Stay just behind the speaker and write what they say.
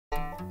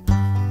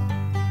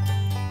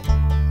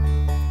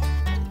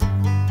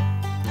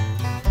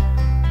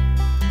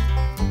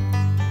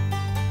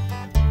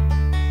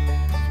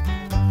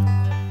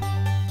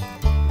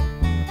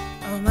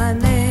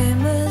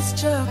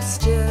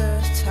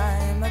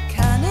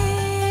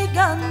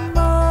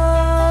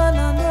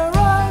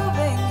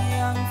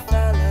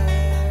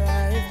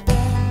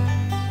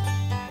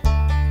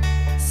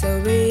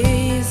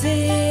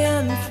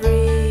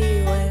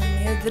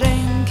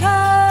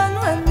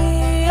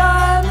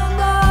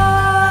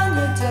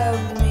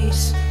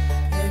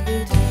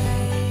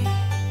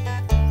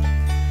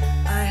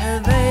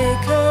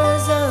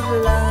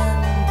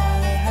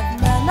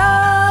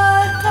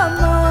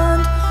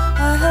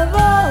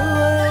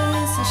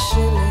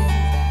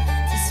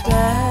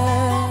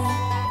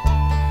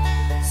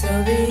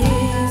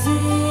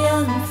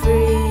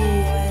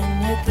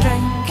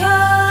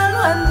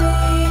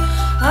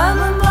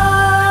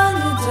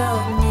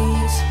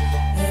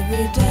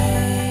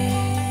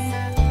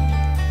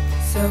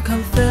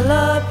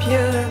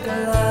your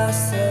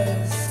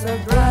glasses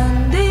of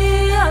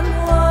brandy and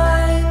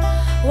wine.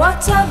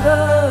 Whatever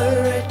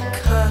it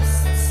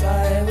costs,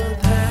 I will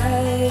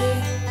pay.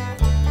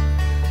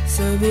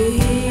 So be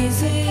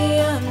easy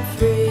and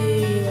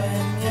free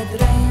when you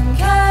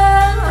drink,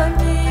 and when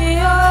me,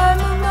 I'm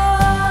a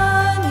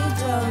man you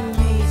don't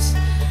meet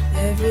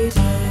every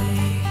day.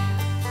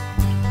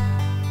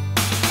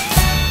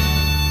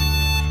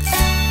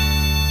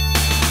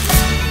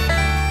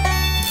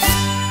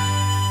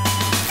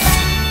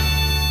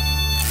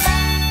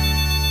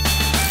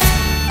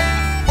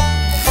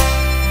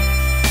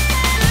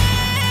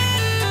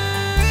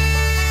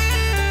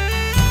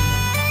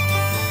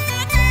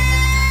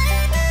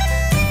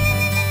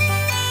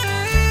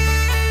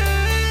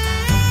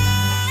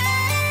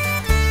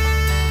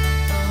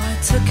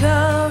 Took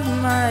out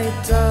my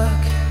dog,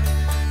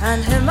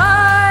 and him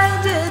I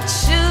did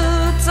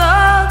shoot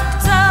up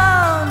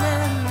down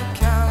in the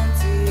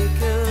county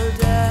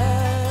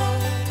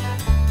Kildare.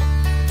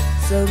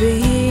 So be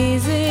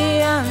easy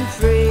and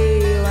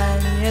free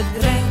when you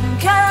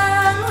drink,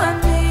 and when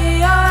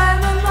me,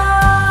 I'm a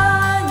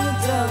man you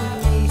don't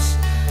meet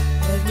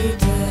every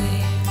day.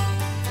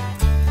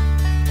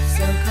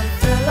 So come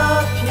fill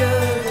up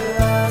your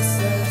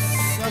glasses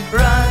of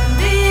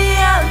brandy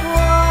and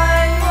wine.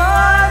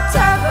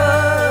 Whatever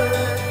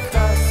it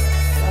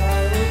costs, I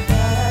will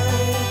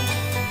pay.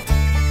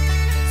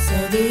 So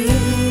be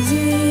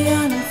easy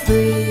and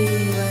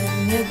free when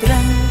you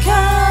drink,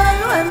 and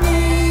when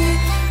me,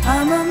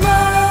 I'm a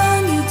man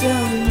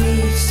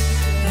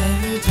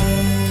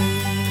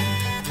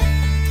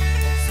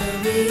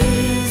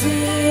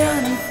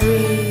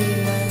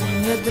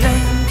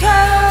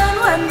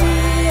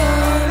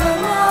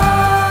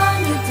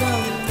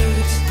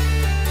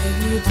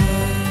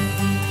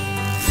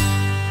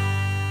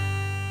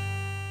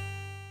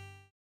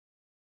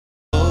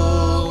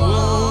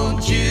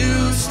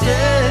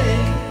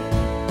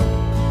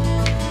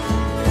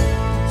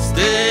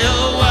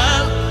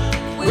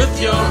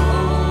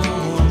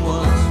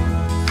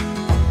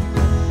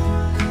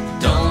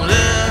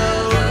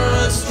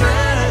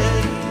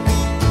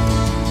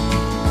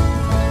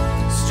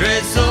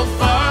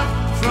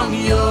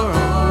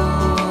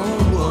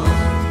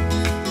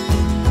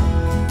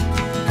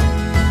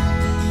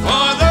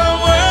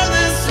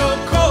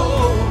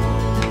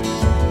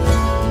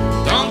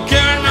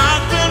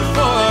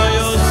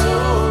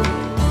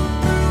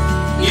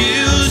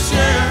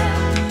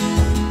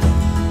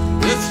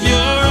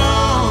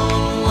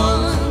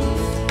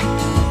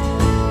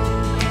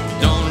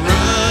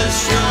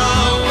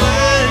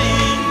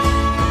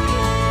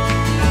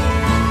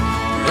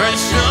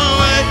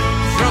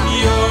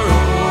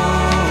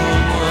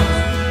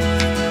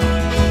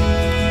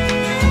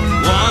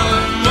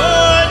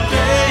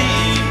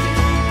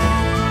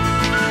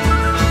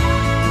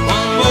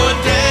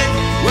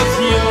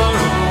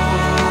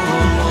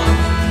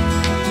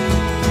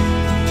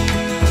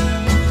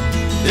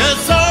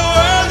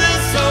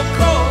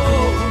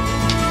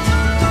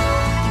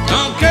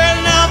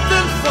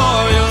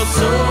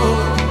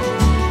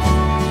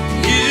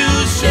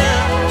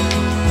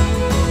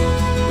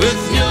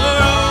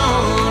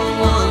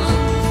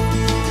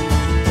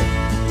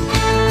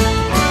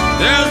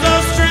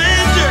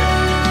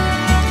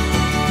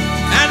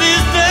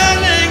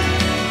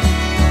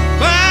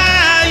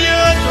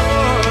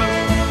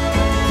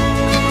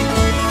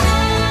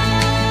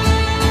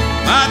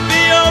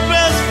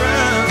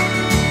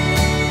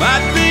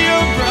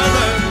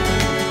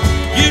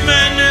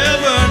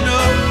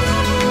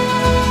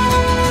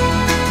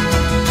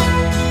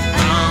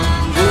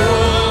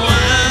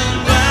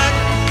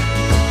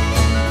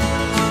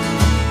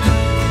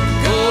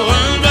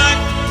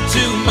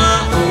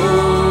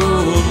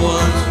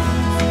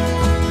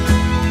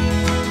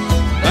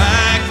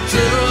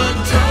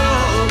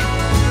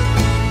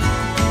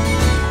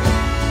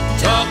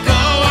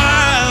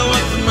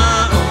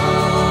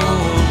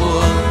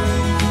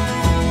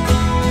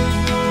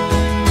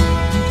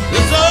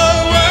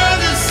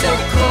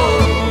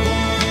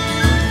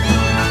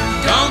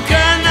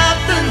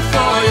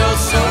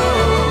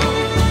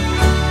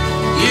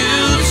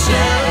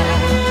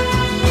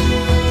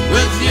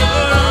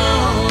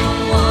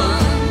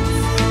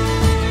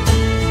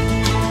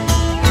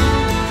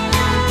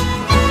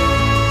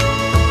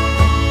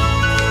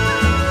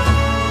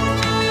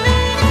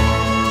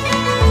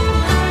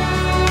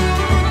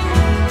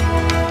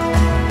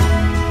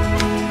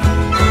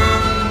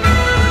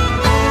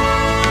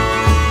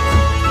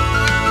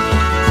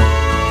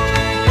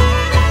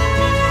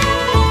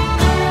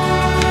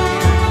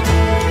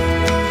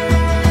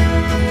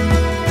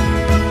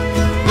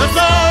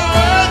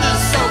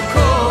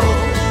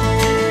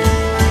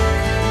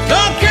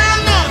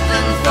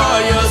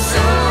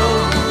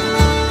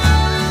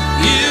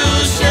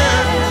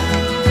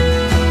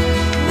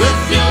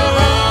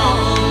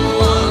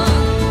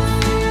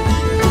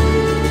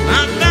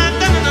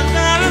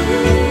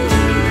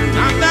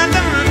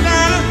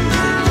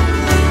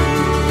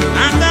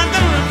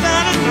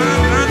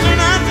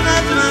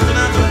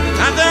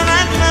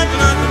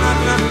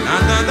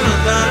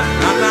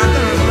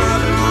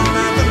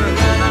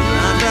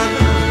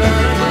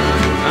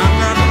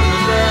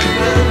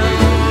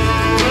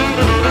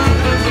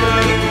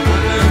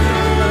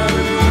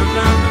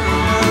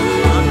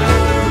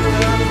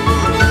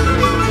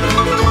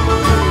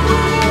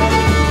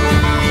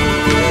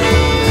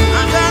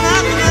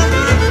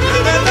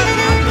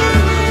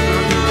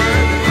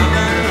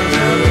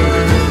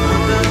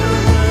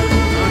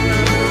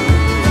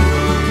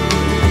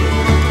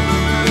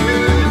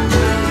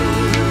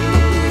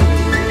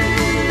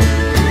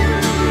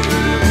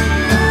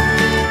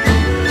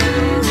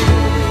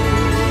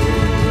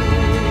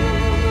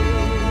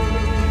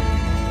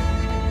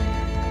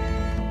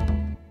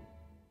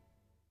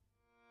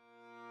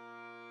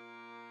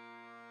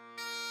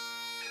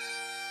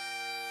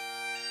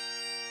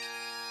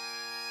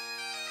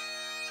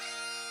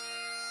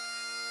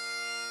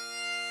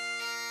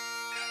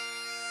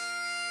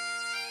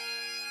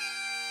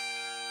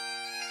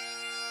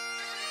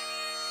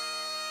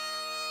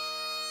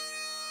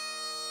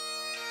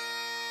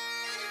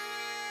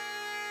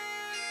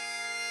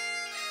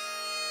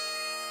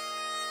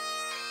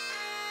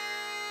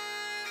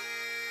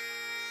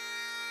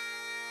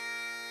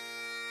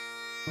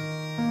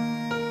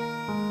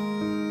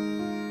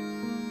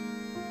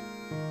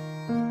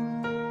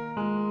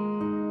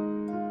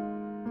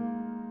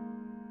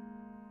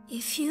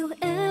If you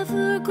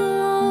ever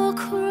go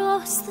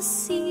across the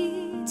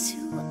sea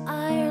to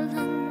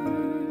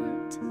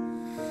Ireland,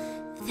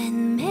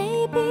 then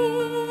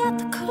maybe at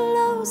the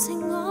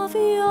closing of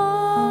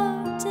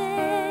your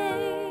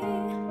day,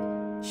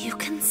 you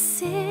can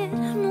sit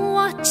and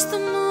watch the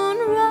moon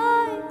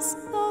rise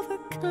over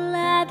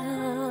Claddagh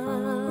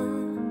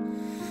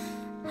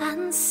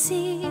and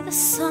see the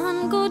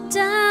sun go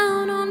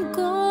down on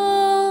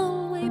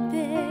Galway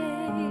Bay.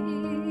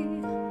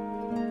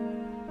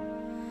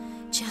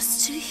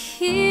 Just to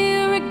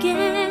hear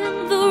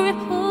again the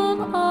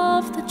ripple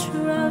of the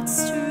trout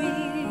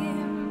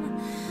stream,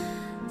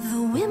 the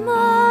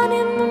women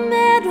in the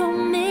meadow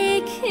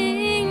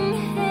making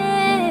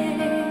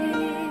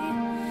hay,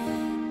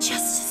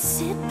 just to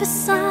sit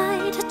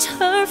beside a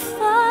turf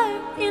fire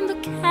in the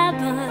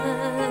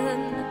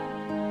cabin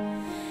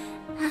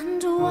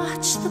and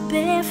watch the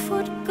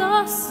barefoot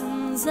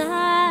gossans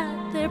at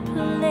their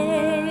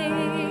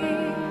play.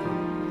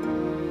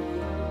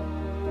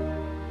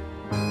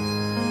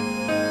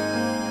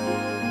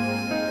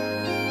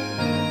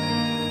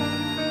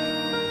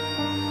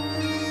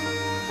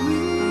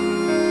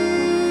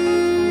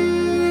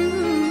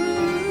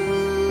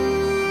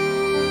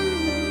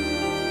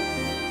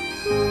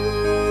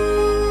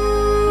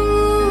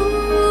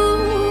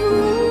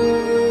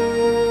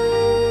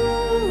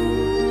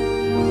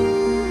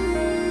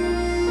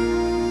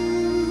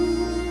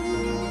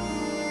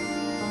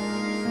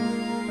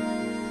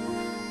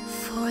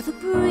 The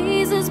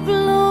breeze is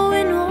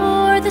blowing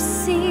o'er the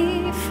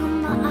sea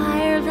from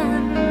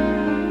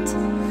Ireland,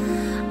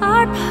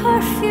 are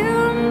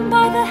perfumed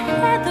by the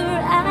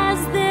heather as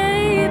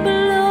they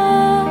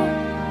blow,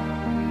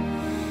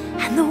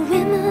 and the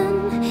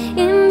women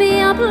in the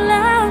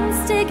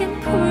uplands taking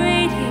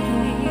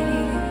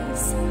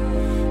praise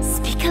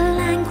speak a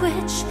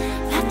language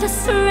that the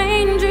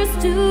strangers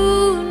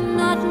do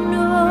not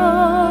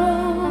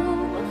know.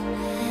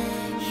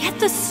 Yet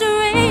the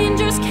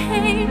strangers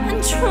came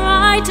and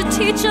tried to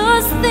teach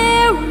us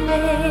their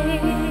way,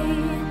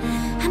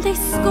 and they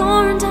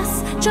scorned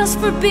us just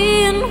for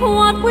being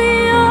what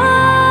we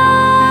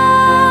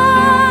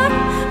are.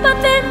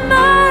 But they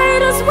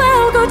might as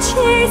well go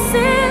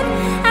chasing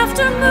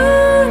after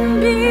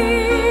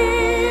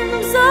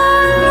moonbeams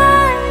or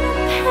light a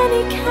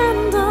penny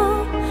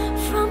candle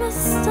from a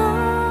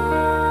star.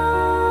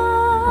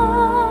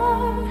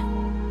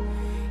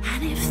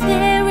 And if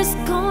there is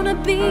gonna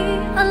be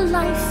a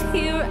life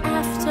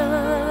hereafter,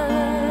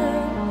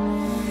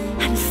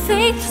 and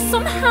faith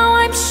somehow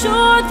I'm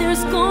sure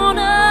there's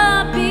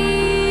gonna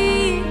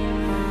be,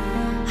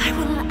 I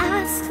will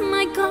ask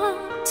my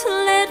God to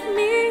let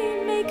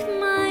me make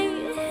my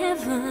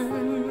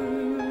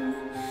heaven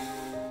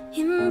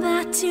in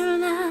that dear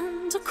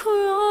land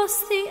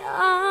across the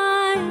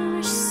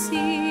Irish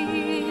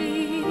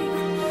Sea.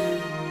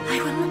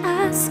 I will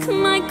ask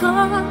my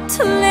God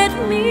to let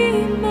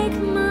me make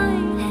my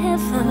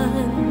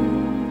heaven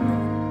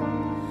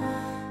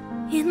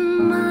in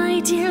my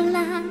dear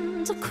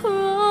land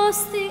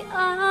across the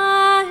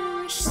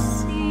Irish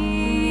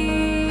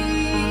Sea.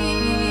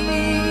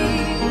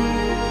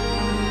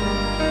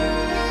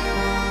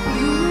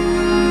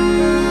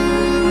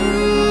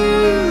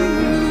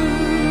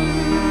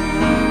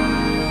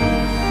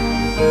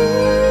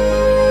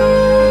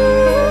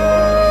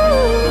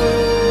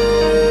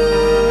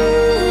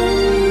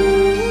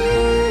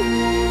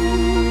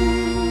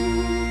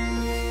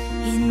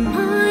 In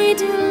my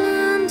dear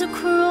land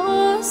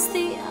across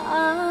the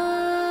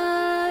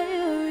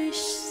Irish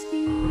Sea.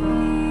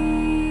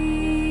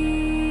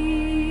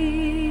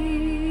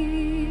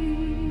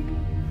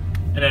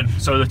 And then,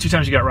 so the 2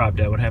 times you got robbed,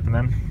 Dad, what happened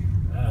then?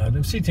 The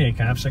CTA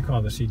cops, I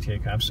called the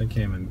CTA cops. They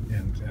came and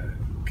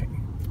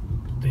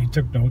they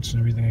took notes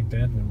and everything like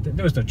that. And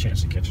there was no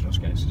chance of catching those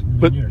guys in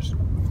But- years.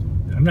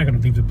 I'm not going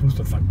to leave the booth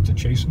to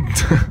chase them.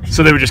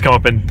 So they would just come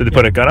up and, did they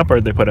put a gun up, or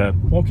did they put a...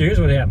 Okay, here's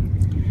what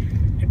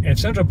happened. At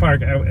Central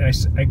Park, I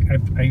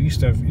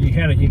used to,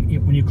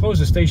 when you closed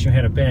the station, you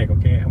had a bag,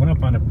 okay? I went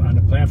up on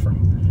the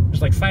platform.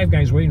 There's like 5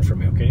 guys waiting for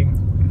me, okay?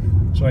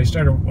 So I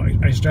started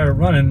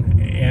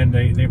running, and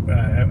I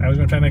was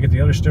going to try and make it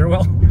the other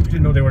stairwell.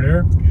 Didn't know they were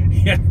there.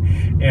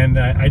 And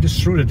I just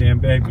threw the damn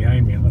bag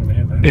behind me and let them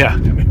have that. Yeah.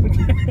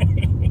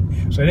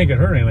 So I didn't get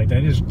hurt or anything like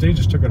that. They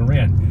just took it and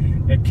ran.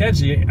 At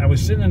Kedzie, I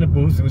was sitting in the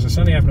booth. It was a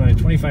Sunday afternoon. I had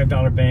a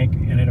 $25 bank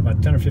and I had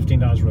about $10 or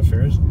 $15 worth of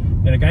fares.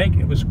 And a guy, I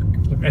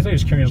thought he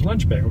was carrying his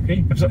lunch bag,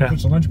 okay? Puts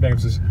the lunch bag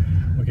and says,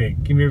 okay,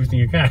 give me everything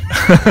you got.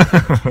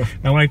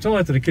 Now, when I told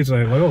that to the kids,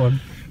 I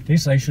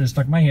should have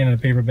stuck my hand in a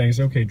paper bag and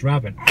said, okay,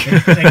 drop it.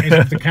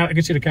 I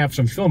could see the cops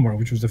from Fillmore,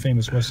 which was the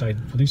famous West Side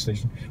police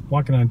station,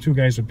 walking on 2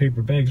 guys with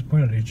paper bags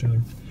pointed at each other.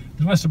 It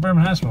was West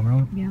Suburban Hospital,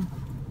 remember? Yeah.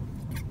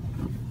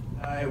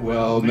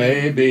 Well,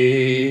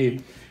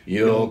 maybe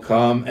you'll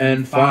come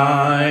and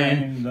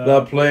find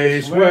the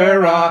place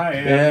where I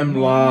am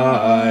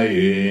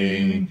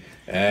lying,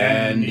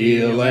 and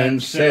kneel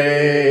and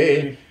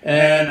say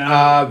an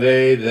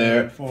Ave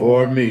there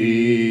for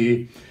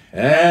me.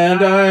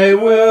 And I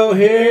will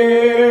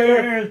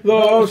hear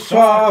those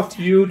soft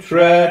you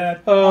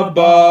tread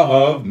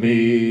above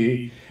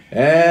me,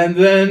 and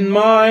then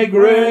my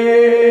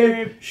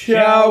grave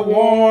shall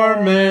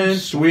warm and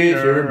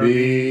sweeter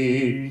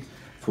be.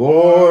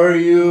 For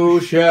you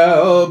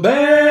shall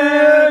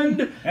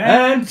bend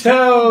and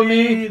tell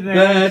me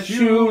that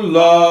you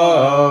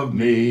love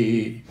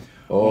me.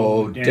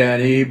 Oh,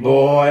 Denny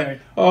boy,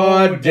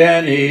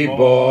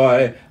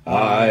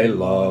 I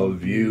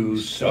love you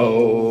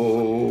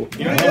so.